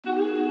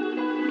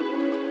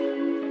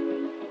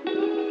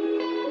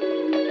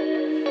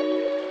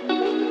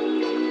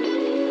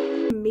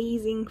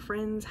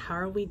friends, how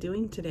are we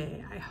doing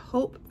today? I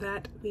hope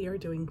that we are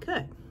doing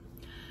good.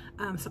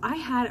 So I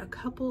had a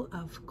couple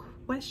of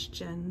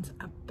questions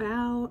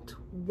about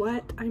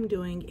what I'm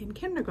doing in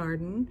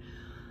kindergarten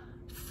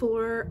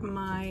for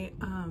my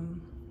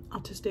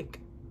autistic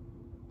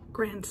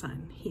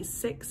grandson. He's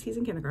 6, he's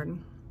in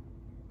kindergarten.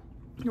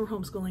 We're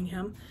homeschooling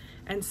him.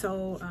 And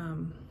so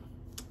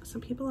some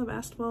people have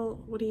asked,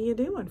 well, what are you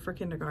doing for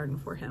kindergarten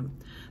for him?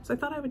 So I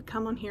thought I would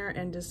come on here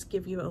and just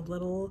give you a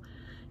little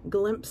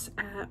glimpse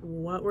at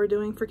what we're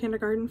doing for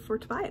kindergarten for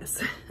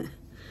Tobias.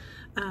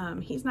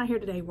 He's not here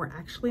today. We're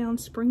actually on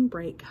spring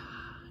break.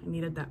 I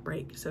needed that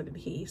break. So did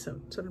he. So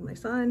did my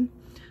son.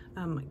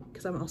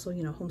 Because I'm also,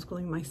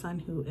 homeschooling my son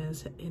who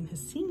is in his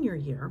senior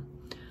year.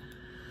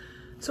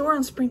 So we're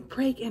on spring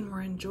break and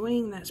we're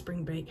enjoying that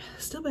spring break.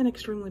 Still been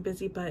extremely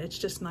busy, but it's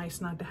just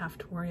nice not to have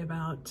to worry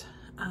about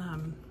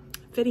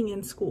fitting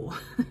in school.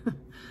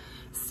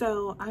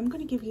 So I'm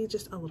going to give you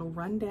just a little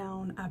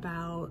rundown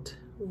about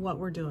what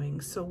we're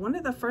doing. So one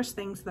of the first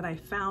things that I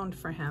found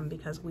for him,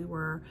 because we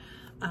were,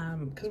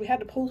 because we had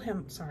to pull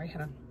him, sorry, I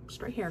had a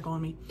stray hair going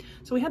on me.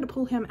 So we had to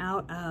pull him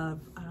out of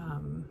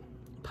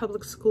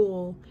public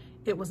school.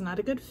 It was not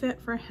a good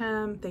fit for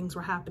him. Things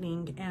were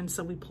happening. And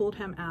so we pulled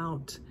him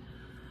out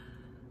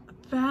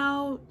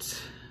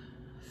about,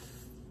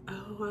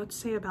 I'd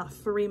say about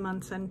 3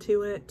 months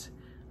into it.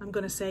 I'm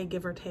going to say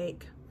give or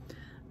take.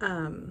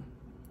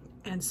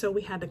 And so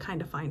we had to kind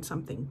of find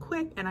something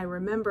quick. And I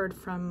remembered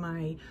from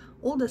my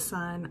oldest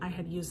son, I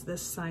had used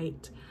this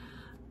site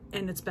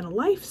and it's been a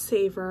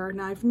lifesaver.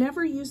 Now I've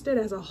never used it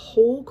as a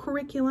whole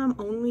curriculum,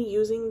 only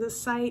using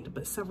this site,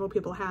 but several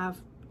people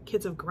have.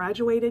 Kids have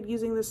graduated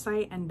using this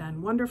site and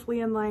done wonderfully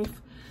in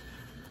life.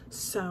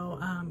 So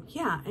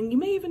yeah, and you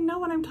may even know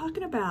what I'm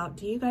talking about.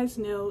 Do you guys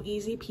know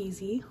Easy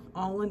Peasy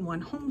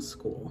All-in-One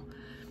Homeschool?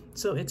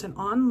 So it's an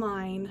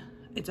online,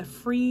 it's a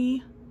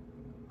free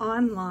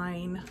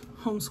online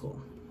homeschool.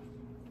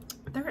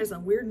 There is a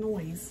weird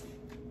noise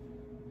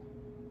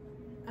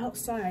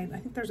outside. I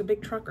think there's a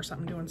big truck or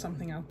something doing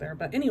something out there.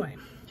 But anyway,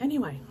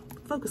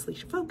 focus,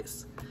 Leisha,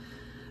 focus.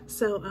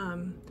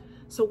 So,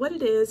 so what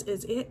it is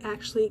it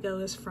actually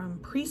goes from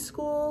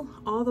preschool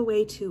all the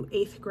way to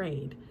 8th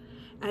grade.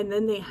 And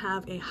then they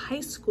have a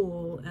high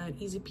school,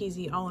 Easy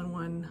Peasy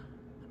All-in-One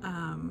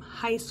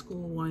high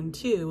school one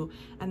too,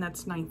 and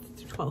that's 9th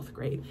through 12th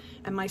grade.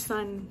 And my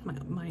son,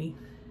 my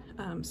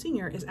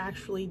senior, is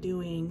actually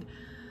doing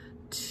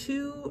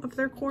 2 of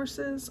their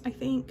courses, I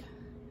think.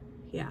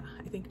 Yeah,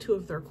 I think 2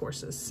 of their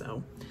courses,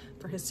 so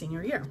for his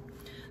senior year.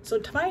 So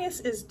Tobias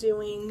is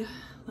doing,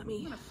 let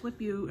me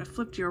flip you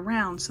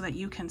around so that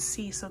you can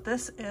see. So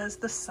this is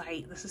the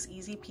site. This is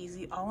Easy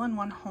Peasy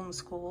All-in-One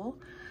Homeschool.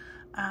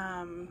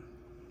 And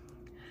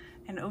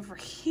over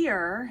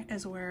here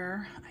is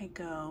where I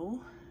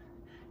go.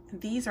 And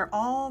these are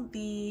all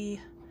the,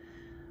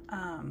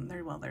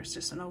 there's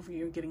just an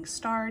overview, getting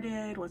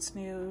started, what's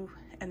new.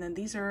 And then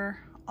these are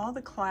all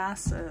the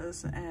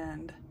classes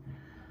and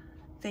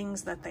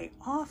things that they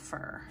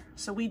offer.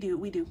 So we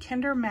do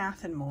kinder,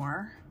 math, and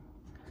more.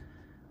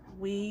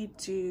 We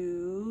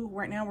do,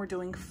 right now we're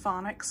doing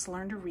phonics,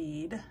 learn to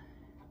read.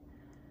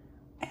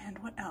 And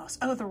what else?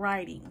 Oh, the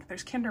writing.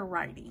 There's kinder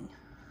writing.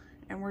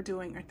 And we're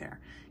doing right there,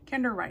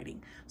 kinder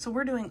writing. So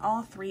we're doing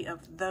all 3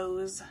 of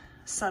those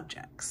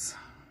subjects.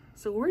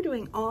 So we're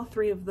doing all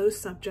 3 of those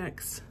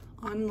subjects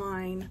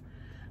online.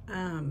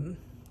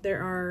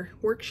 There are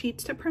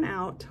worksheets to print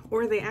out,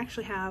 or they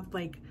actually have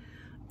like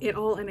it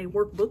all in a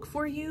workbook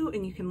for you,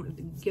 and you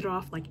can get it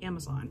off like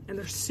Amazon, and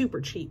they're super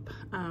cheap.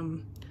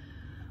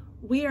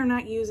 We are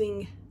not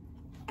using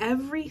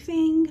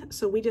everything,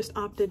 so we just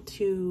opted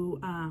to,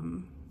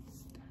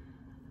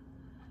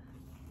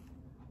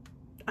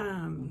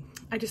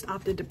 I just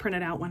opted to print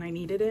it out when I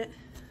needed it.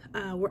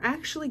 We're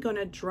actually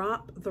gonna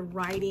drop the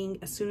writing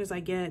as soon as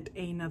I get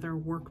another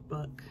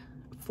workbook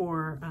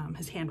for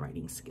his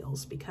handwriting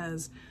skills,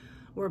 because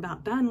we're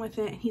about done with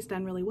it, and he's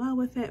done really well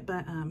with it,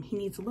 but he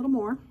needs a little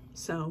more.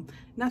 So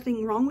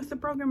nothing wrong with the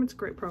program, it's a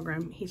great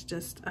program. He's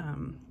just,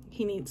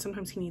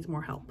 sometimes he needs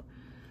more help.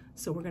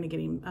 So we're gonna get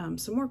him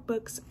some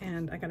workbooks,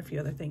 and I got a few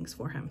other things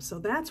for him. So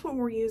that's what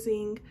we're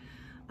using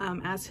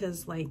as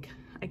his, like,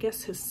 I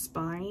guess his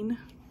spine,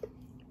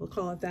 we'll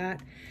call it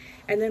that.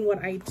 And then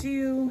what I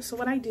do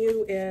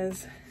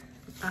is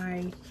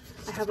I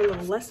have a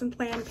little lesson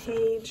plan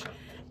page,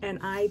 and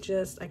I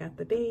got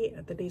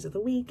the days of the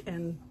week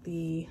and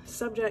the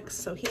subjects.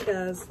 So he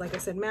does, like I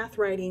said, math,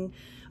 writing,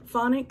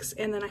 phonics,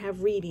 and then I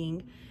have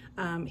reading.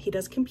 He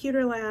does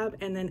computer lab,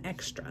 and then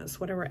extras,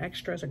 whatever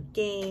extras are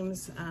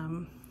games,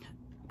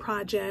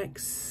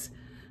 projects,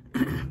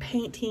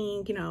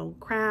 painting,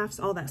 crafts,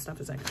 all that stuff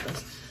is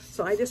extras.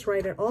 So I just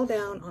write it all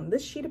down on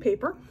this sheet of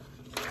paper,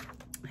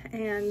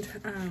 and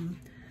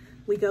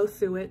we go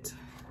through it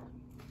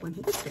when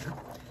he gets here.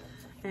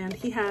 And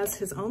he has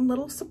his own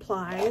little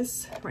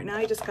supplies. Right now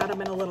I just got him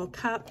in a little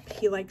cup.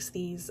 He likes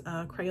these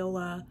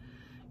Crayola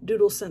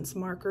Doodle Sense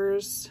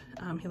markers.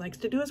 He likes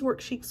to do his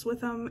worksheets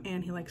with them,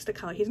 and he likes to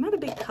color. He's not a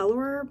big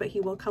colorer, but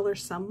he will color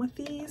some with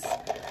these.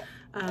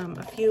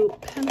 a few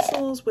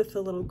pencils with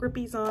the little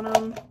grippies on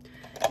them,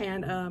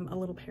 and a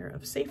little pair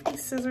of safety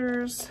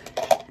scissors,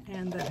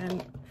 and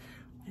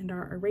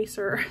our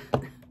eraser.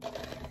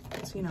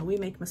 Because, you know, we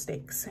make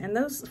mistakes, and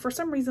those, for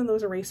some reason,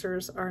 those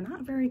erasers are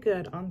not very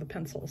good on the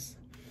pencils.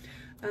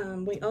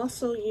 We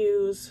also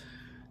use,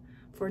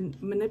 for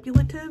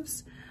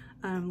manipulatives,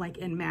 like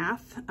in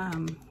math,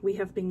 we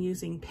have been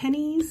using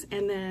pennies,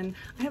 and then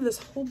I have this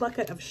whole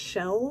bucket of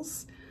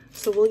shells,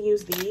 so we'll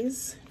use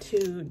these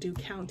to do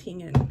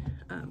counting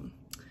and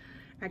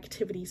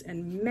activities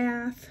in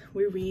math.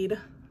 We read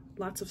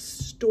lots of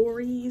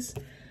stories,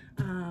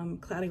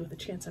 Cloudy with a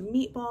Chance of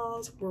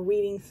Meatballs. We're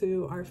reading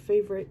through our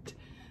favorite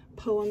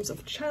poems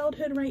of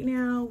childhood right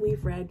now.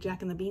 We've read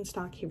Jack and the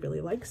Beanstalk. He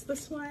really likes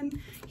this one.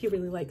 He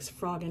really likes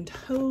Frog and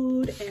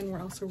Toad, and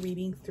we're also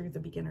reading through the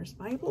Beginner's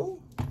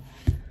Bible.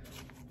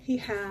 He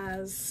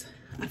has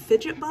a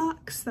fidget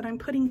box that I'm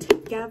putting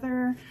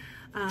together.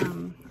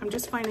 I'm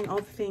just finding all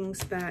the things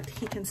that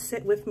he can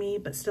sit with me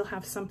but still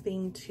have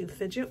something to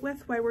fidget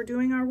with while we're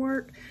doing our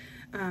work.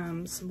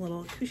 Some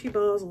little cushy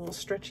balls, a little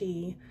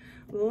stretchy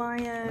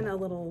lion, a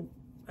little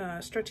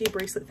stretchy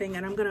bracelet thing,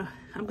 and I'm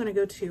gonna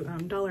go to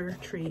Dollar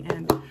Tree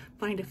and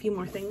find a few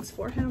more things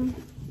for him,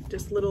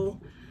 just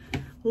little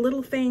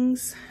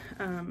things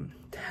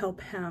to help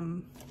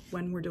him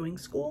when we're doing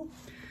school.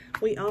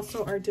 We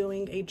also are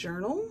doing a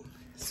journal,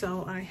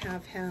 so I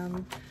have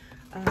him,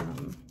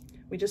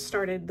 we just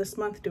started this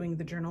month doing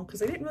the journal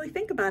because I didn't really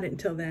think about it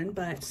until then,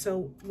 but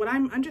so what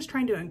I'm just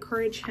trying to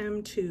encourage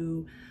him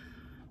to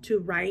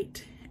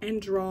write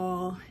and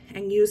draw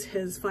and use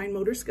his fine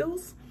motor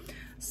skills.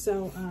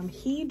 So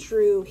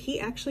he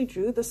actually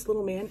drew this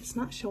little man. It's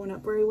not showing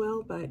up very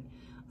well, but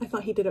I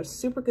thought he did a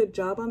super good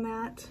job on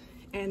that.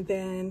 And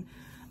then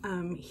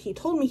he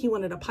told me he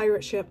wanted a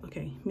pirate ship.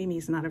 Okay,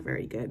 Mimi's not a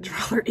very good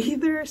drawer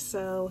either,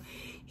 so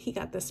he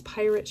got this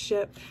pirate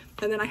ship.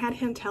 And then I had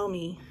him tell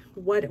me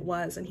what it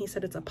was, and he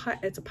said it's a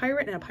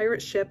pirate and a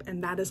pirate ship,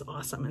 and that is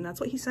awesome. And that's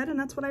what he said, and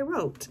that's what I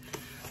wrote.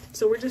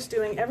 So we're just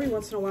doing, every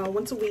once in a while,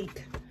 once a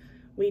week,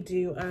 we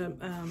do a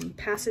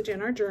passage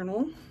in our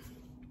journal.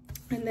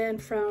 And then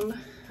from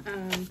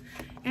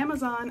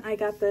Amazon, I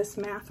got this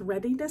math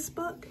readiness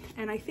book,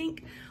 and I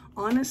think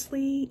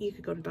honestly, you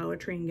could go to Dollar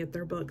Tree and get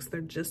their books.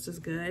 They're just as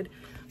good.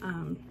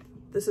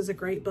 This is a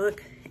great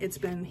book.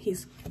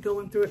 He's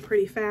going through it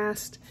pretty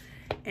fast,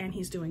 and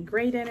he's doing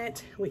great in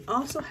it. We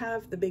also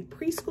have the big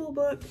preschool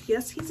book.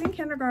 Yes, he's in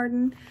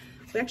kindergarten.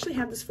 We actually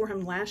had this for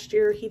him last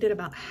year. He did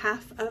about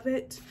half of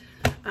it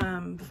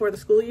before the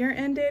school year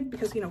ended,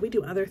 because, you know, we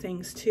do other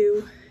things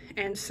too.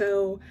 And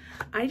so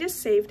I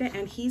just saved it,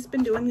 and he's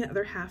been doing the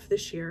other half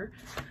this year.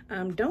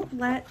 Don't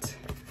let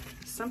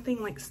something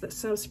like that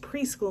says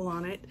preschool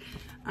on it,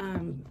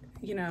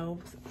 you know,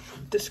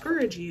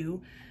 discourage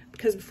you,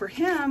 because for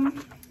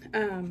him,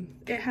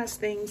 it has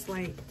things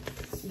like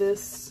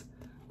this,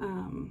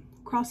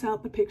 cross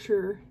out the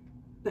picture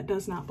that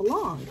does not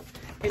belong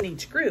in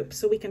each group.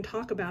 So we can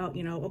talk about,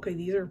 you know, okay,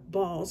 these are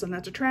balls and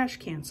that's a trash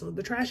can. So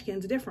the trash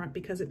can's different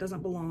because it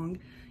doesn't belong.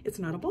 It's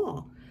not a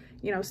ball.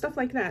 You know, stuff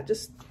like that,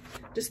 just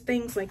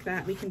things like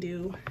that we can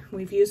do.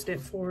 We've used it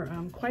for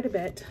quite a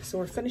bit, so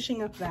we're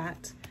finishing up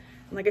that.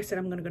 And like I said,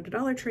 I'm gonna go to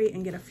Dollar Tree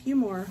and get a few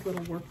more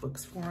little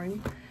workbooks for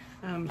him,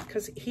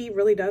 because he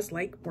really does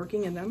like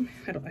working in them.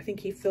 I think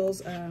he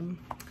feels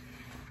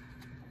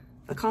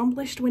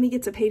accomplished when he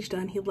gets a page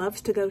done. He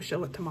loves to go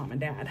show it to mom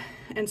and dad.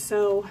 And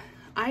so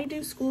I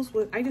do school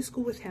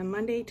with him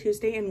Monday,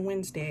 Tuesday, and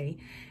Wednesday,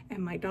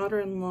 and my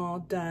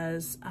daughter-in-law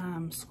does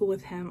school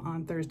with him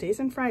on Thursdays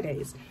and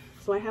Fridays.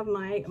 So I have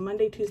my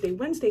Monday, Tuesday,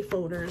 Wednesday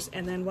folders,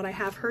 and then what I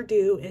have her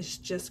do is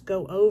just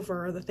go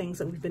over the things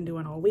that we've been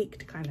doing all week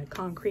to kind of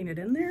concrete it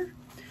in there.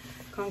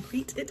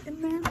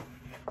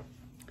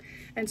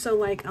 And so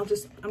like, I'm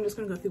just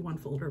gonna go through one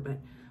folder, but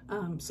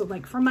so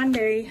like for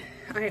Monday,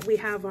 we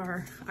have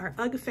our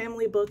UGG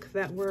family book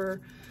that we're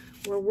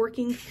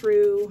working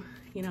through,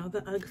 you know,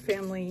 the UGG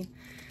family.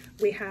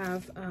 We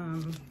have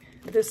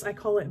this, I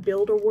call it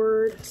Build a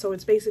Word. So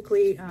it's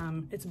basically,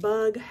 it's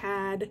bug,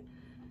 hug,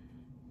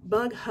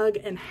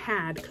 and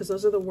had, because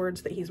those are the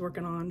words that he's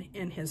working on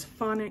in his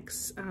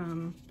phonics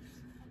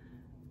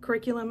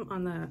curriculum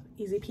on the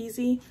Easy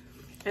Peasy.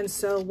 And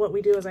so what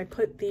we do is I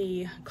put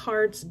the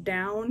cards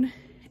down,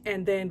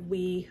 and then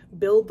we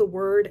build the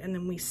word, and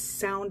then we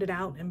sound it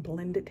out and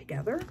blend it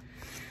together.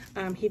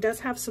 He does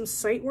have some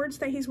sight words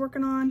that he's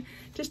working on,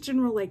 just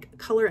general like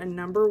color and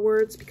number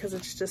words, because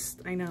it's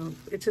just, I know,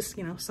 it's just,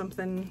 you know,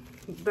 something,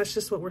 that's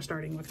just what we're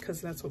starting with,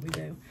 because that's what we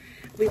do.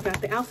 We've got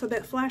the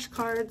alphabet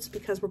flashcards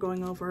because we're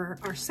going over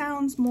our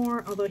sounds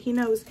more, although he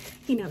knows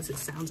his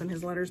sounds and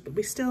his letters, but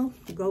we still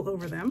go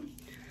over them.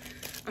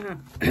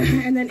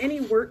 And then any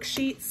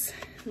worksheets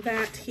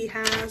that he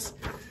has,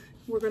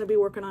 we're going to be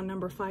working on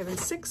number 5 and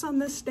 6 on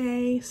this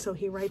day. So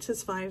he writes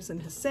his 5s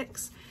and his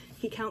 6.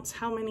 He counts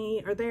how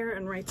many are there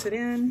and writes it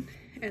in.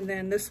 And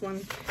then this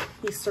one,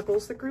 he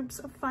circles the groups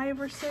of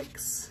 5 or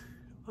 6,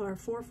 or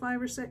 4,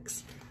 5, or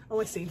 6. Oh,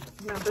 I see.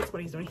 Now that's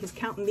what he's doing. He's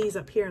counting these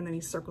up here, and then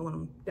he's circling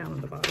them down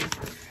on the bottom.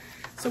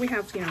 So we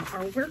have, you know,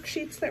 our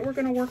worksheets that we're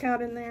going to work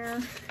out in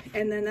there.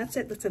 And then that's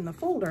it. That's in the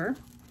folder.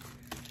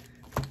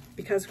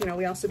 Because, you know,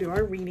 we also do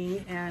our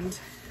reading and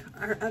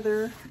our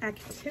other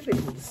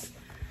activities.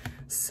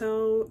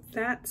 So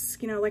that's,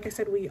 you know, like I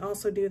said, we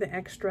also do the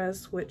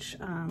extras, which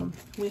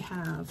we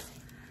have,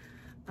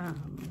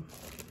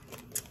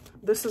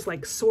 this is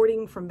like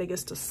sorting from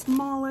biggest to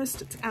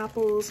smallest. It's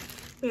apples.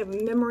 We have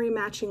memory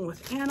matching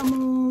with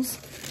animals.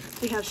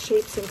 We have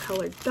shapes and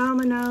colored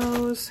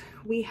dominoes.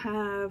 We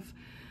have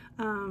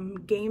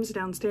games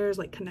downstairs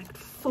like Connect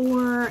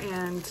 4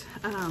 and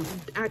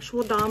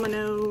actual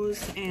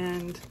dominoes,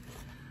 and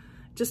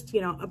just,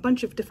 you know, a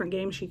bunch of different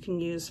games you can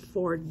use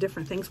for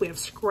different things. We have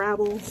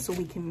Scrabble, so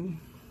we can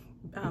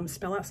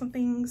spell out some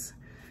things.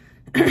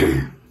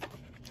 I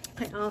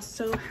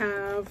also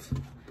have,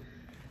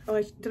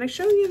 oh, did I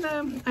show you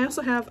the, I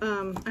also have,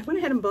 I went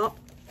ahead and bought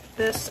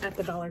this at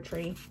the Dollar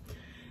Tree,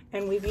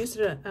 and we've used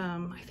it,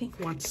 I think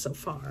once so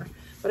far,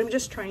 but I'm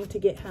just trying to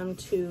get him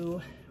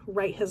to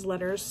write his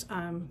letters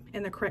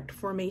in the correct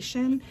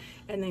formation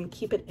and then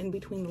keep it in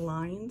between the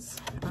lines.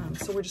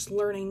 So we're just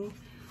learning,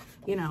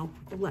 you know,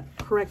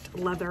 correct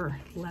letter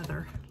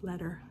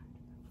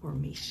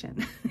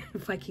formation.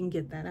 If I can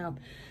get that out.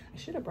 I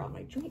should have brought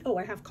my drink. Oh,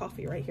 I have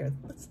coffee right here.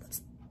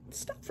 Let's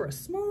stop for a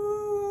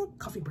small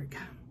coffee break.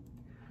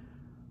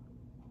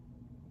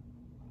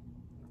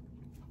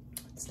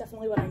 It's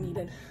definitely what I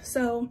needed.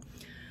 So,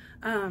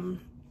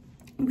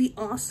 we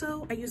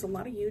also, I use a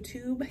lot of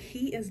YouTube.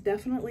 He is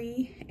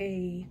definitely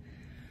a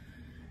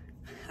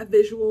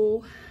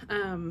visual,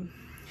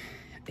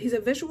 he's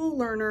a visual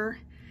learner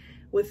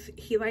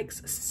he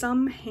likes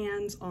some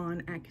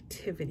hands-on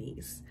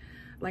activities.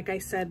 Like I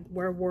said,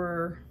 where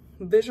we're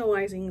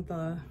visualizing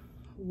the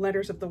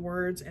letters of the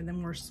words and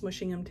then we're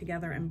smushing them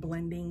together and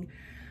blending.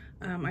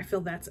 I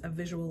feel that's a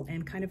visual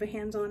and kind of a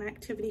hands-on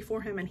activity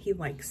for him, and he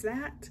likes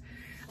that.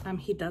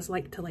 He does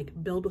like to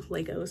build with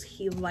Legos.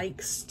 He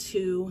likes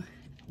to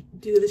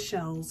do the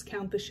shells,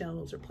 count the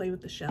shells, or play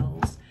with the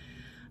shells.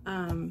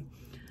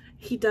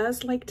 He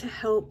does like to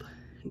help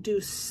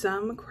do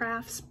some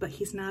crafts, but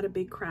he's not a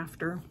big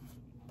crafter.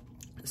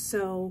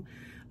 So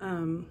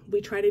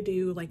we try to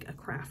do like a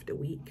craft a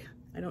week.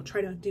 I don't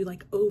try to do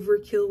like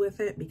overkill with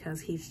it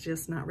because he's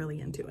just not really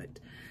into it.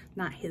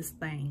 Not his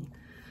thing.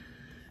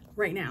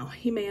 Right now,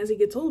 he may, as he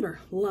gets older,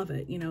 love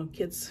it. You know,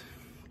 kids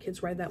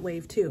ride that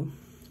wave too.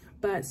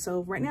 But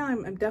so right now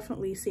I'm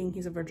definitely seeing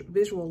he's a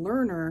visual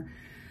learner.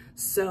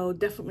 So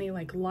definitely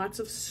like lots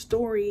of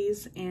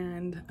stories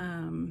and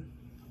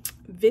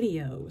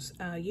videos.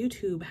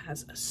 YouTube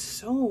has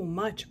so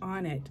much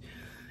on it.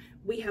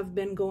 We have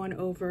been going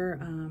over,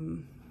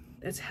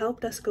 it's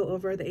helped us go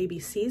over the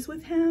ABCs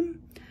with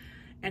him,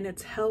 and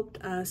it's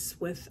helped us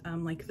with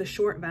like the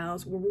short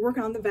vowels. We're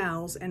working on the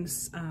vowels and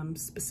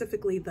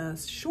specifically the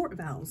short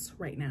vowels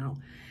right now.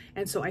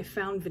 And so I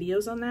found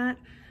videos on that.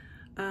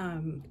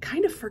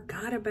 Kind of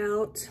forgot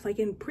about, like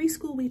in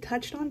preschool, we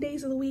touched on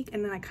days of the week,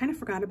 and then I kind of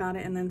forgot about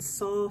it and then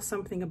saw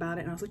something about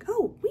it. And I was like,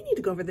 oh, we need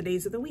to go over the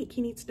days of the week.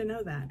 He needs to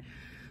know that.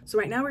 So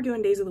right now we're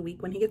doing days of the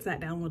week. When he gets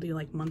that down, we'll do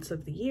like months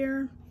of the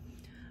year.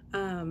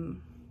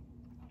 And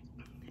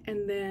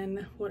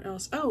then what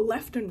else? Oh,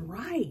 left and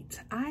right.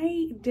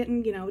 I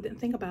didn't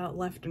think about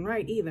left and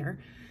right either.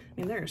 I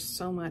mean, there's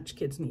so much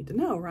kids need to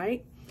know,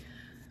 right?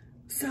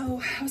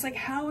 So I was like,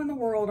 how in the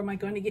world am I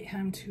going to get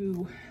him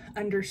to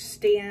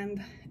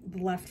understand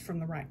the left from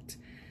the right?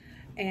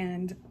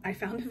 And I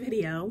found a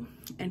video,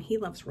 and he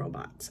loves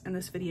robots. And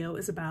this video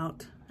is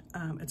about,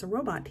 it's a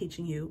robot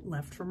teaching you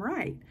left from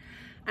right.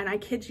 And I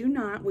kid you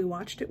not, we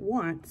watched it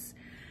once,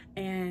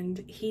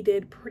 and he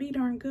did pretty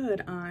darn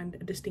good on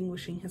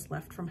distinguishing his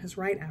left from his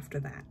right after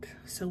that.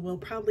 So we'll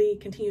probably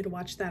continue to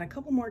watch that a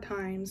couple more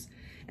times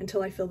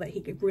until I feel that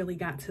he really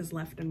got his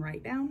left and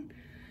right down.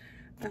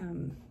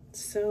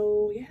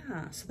 So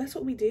yeah, so that's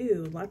what we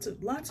do. Lots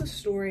of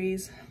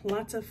stories,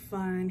 lots of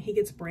fun. He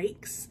gets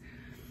breaks.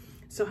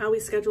 So how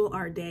we schedule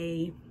our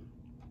day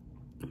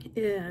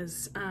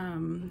is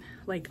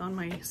like on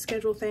my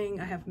schedule thing,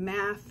 I have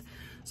math.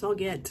 So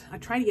I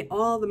try to get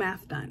all the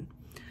math done.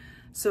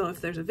 So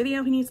if there's a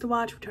video he needs to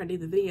watch, we try to do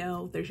the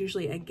video. There's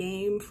usually a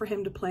game for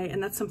him to play,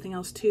 and that's something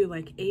else too,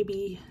 like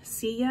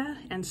ABC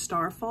and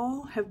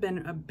Starfall have been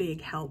a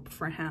big help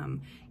for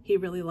him. He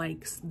really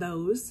likes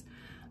those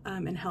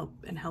and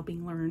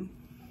helping learn.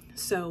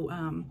 So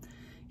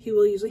he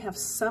will usually have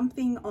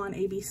something on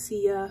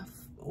ABC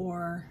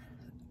or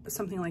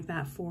something like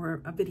that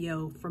for a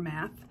video for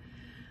math,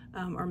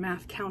 or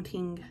math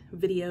counting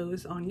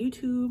videos on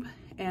YouTube.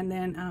 And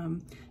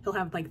then he'll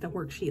have like the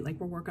worksheet, like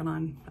we're working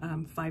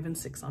on 5 and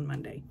 6 on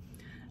Monday.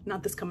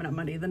 Not this coming up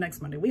Monday, the next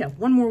Monday. We have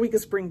one more week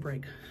of spring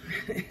break.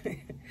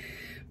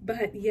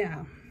 But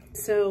yeah,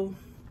 so,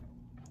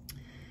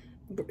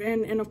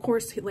 and of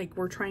course, like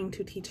we're trying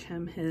to teach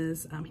him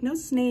his, he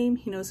knows his name,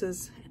 he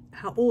knows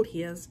how old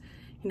he is,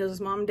 he knows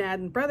his mom, dad,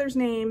 and brother's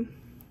name.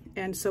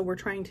 And so we're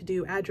trying to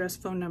do address,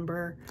 phone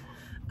number,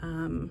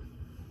 oh,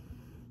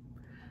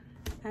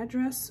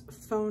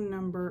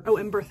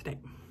 and birthday.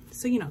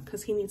 So, you know,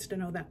 because he needs to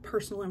know that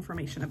personal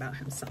information about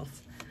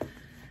himself.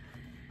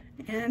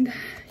 And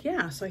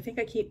yeah, so I think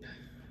I keep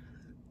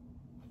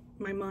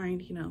my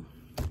mind, you know,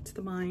 it's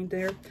the mind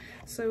there.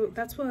 So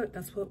that's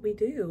what we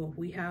do.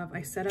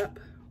 I set up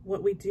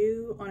what we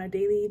do on a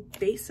daily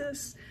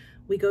basis.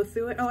 We go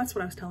through it. Oh, that's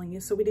what I was telling you.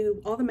 So we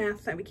do all the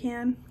math that we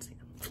can.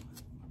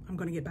 I'm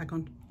going to get back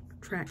on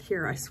track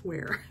here, I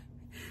swear.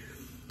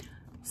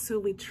 So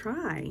we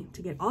try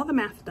to get all the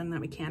math done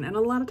that we can. And a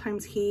lot of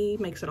times he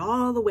makes it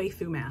all the way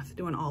through math,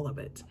 doing all of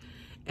it.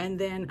 And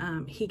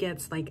then he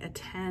gets like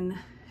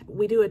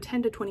we do a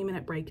 10 to 20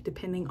 minute break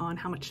depending on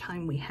how much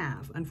time we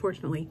have.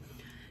 Unfortunately,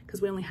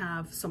 because we only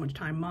have so much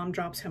time. Mom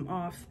drops him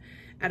off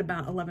at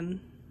about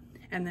 11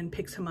 and then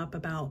picks him up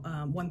about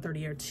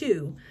 1:30 or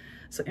 2.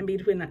 So in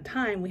between that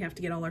time, we have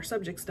to get all our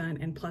subjects done,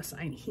 and plus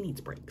he needs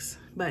breaks.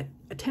 But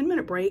a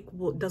 10-minute break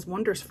does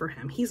wonders for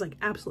him. He's like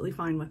absolutely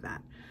fine with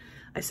that.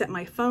 I set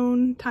my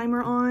phone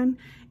timer on,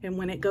 and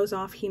when it goes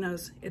off, he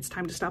knows it's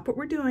time to stop what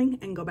we're doing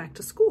and go back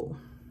to school.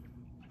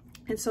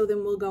 And so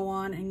then we'll go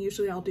on, and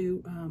usually I'll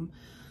do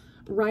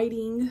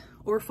writing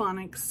or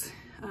phonics,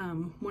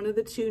 one of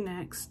the two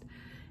next,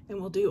 and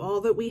we'll do all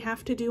that we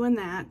have to do in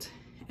that,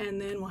 and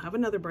then we'll have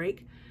another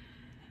break.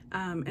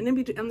 And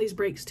then on these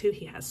breaks too,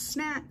 he has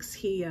snacks.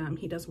 He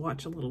does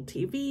watch a little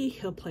TV.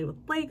 He'll play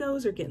with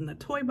Legos or get in the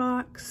toy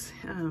box.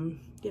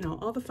 You know,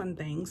 all the fun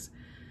things.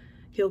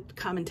 He'll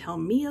come and tell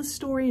me a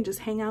story and just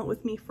hang out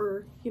with me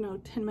for, you know,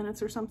 10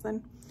 minutes or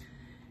something.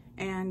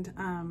 And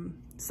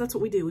so that's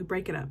what we do. We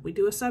break it up. We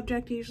do a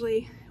subject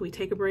usually. We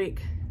take a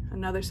break,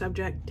 another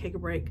subject, take a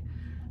break,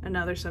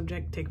 another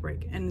subject, take a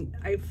break. And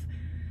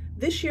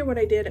this year what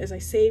I did is I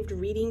saved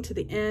reading to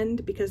the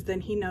end, because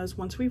then he knows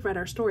once we've read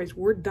our stories,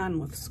 we're done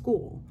with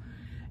school.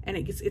 And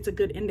it's a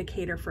good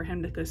indicator for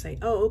him to go say,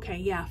 oh, okay,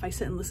 yeah, if I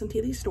sit and listen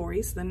to these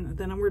stories, then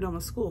we're done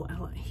with school.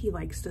 He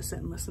likes to sit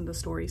and listen to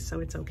stories, so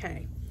it's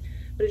okay.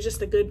 But it's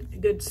just a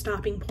good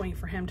stopping point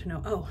for him to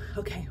know, oh,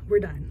 okay, we're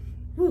done.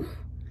 Whew,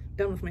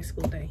 done with my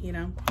school day, you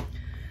know?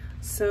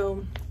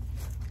 So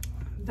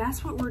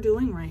that's what we're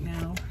doing right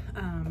now.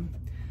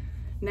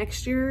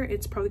 Next year,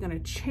 it's probably going to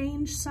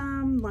change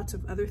some. Lots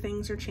of other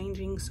things are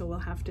changing, so we'll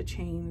have to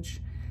change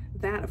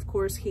that. Of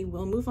course, he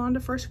will move on to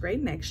first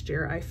grade next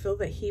year. I feel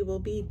that he will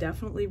be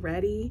definitely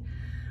ready.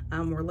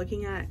 We're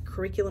looking at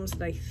curriculums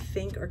that I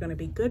think are going to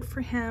be good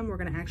for him. We're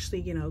going to actually,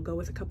 you know, go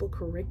with a couple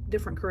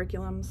different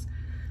curriculums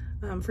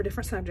for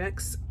different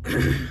subjects.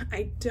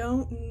 I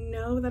don't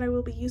know that I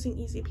will be using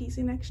Easy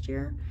Peasy next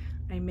year.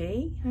 I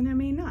may and I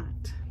may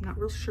not. I'm not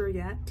real sure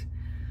yet.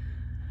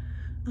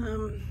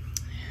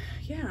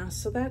 Yeah,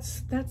 so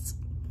that's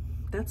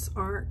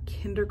our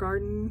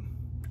kindergarten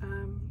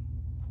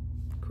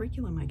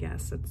curriculum, I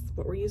guess. That's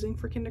what we're using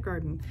for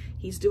kindergarten.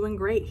 He's doing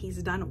great.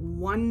 He's done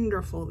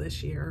wonderful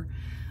this year.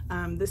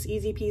 This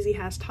Easy Peasy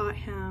has taught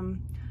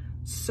him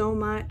so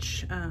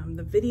much.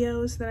 The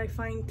videos that I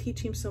find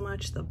teach him so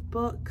much, the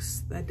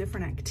books, the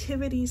different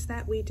activities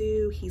that we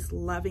do. He's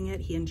loving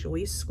it. He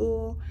enjoys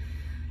school.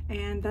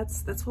 And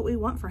that's what we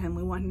want for him.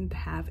 We want him to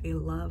have a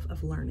love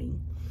of learning.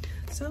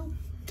 So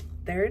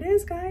there it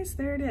is, guys.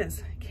 There it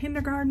is.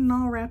 Kindergarten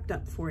all wrapped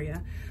up for you.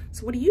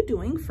 So what are you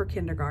doing for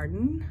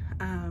kindergarten?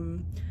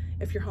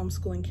 If you're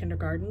homeschooling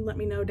kindergarten, let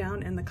me know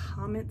down in the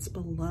comments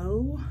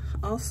below.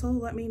 Also,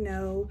 let me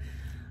know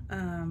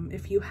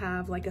if you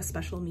have like a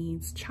special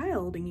needs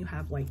child and you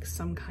have like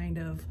some kind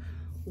of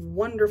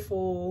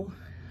wonderful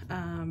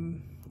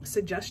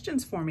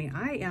suggestions for me.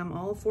 I am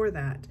all for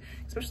that,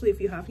 especially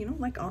if you have, you know,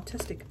 like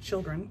autistic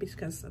children,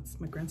 because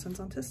my grandson's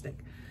autistic.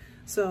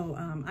 So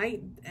I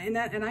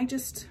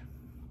just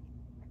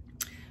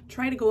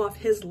try to go off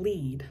his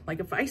lead. Like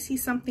if I see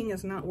something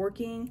is not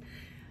working,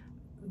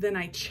 then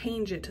I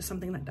change it to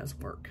something that does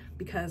work,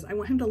 because I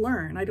want him to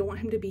learn. I don't want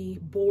him to be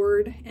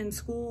bored in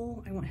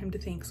school. I want him to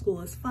think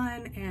school is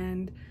fun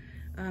and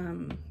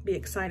be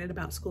excited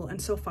about school. And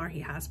so far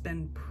he has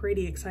been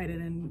pretty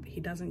excited, and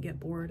he doesn't get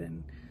bored,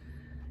 and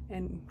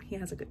he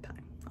has a good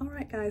time. All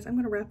right, guys, I'm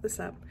gonna wrap this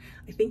up.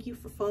 I thank you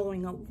for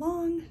following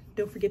along.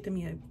 Don't forget to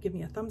give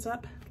me a thumbs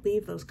up,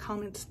 leave those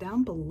comments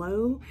down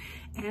below,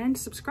 and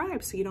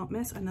subscribe so you don't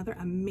miss another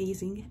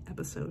amazing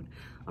episode.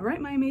 All right,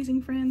 my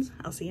amazing friends,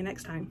 I'll see you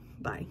next time.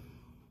 Bye.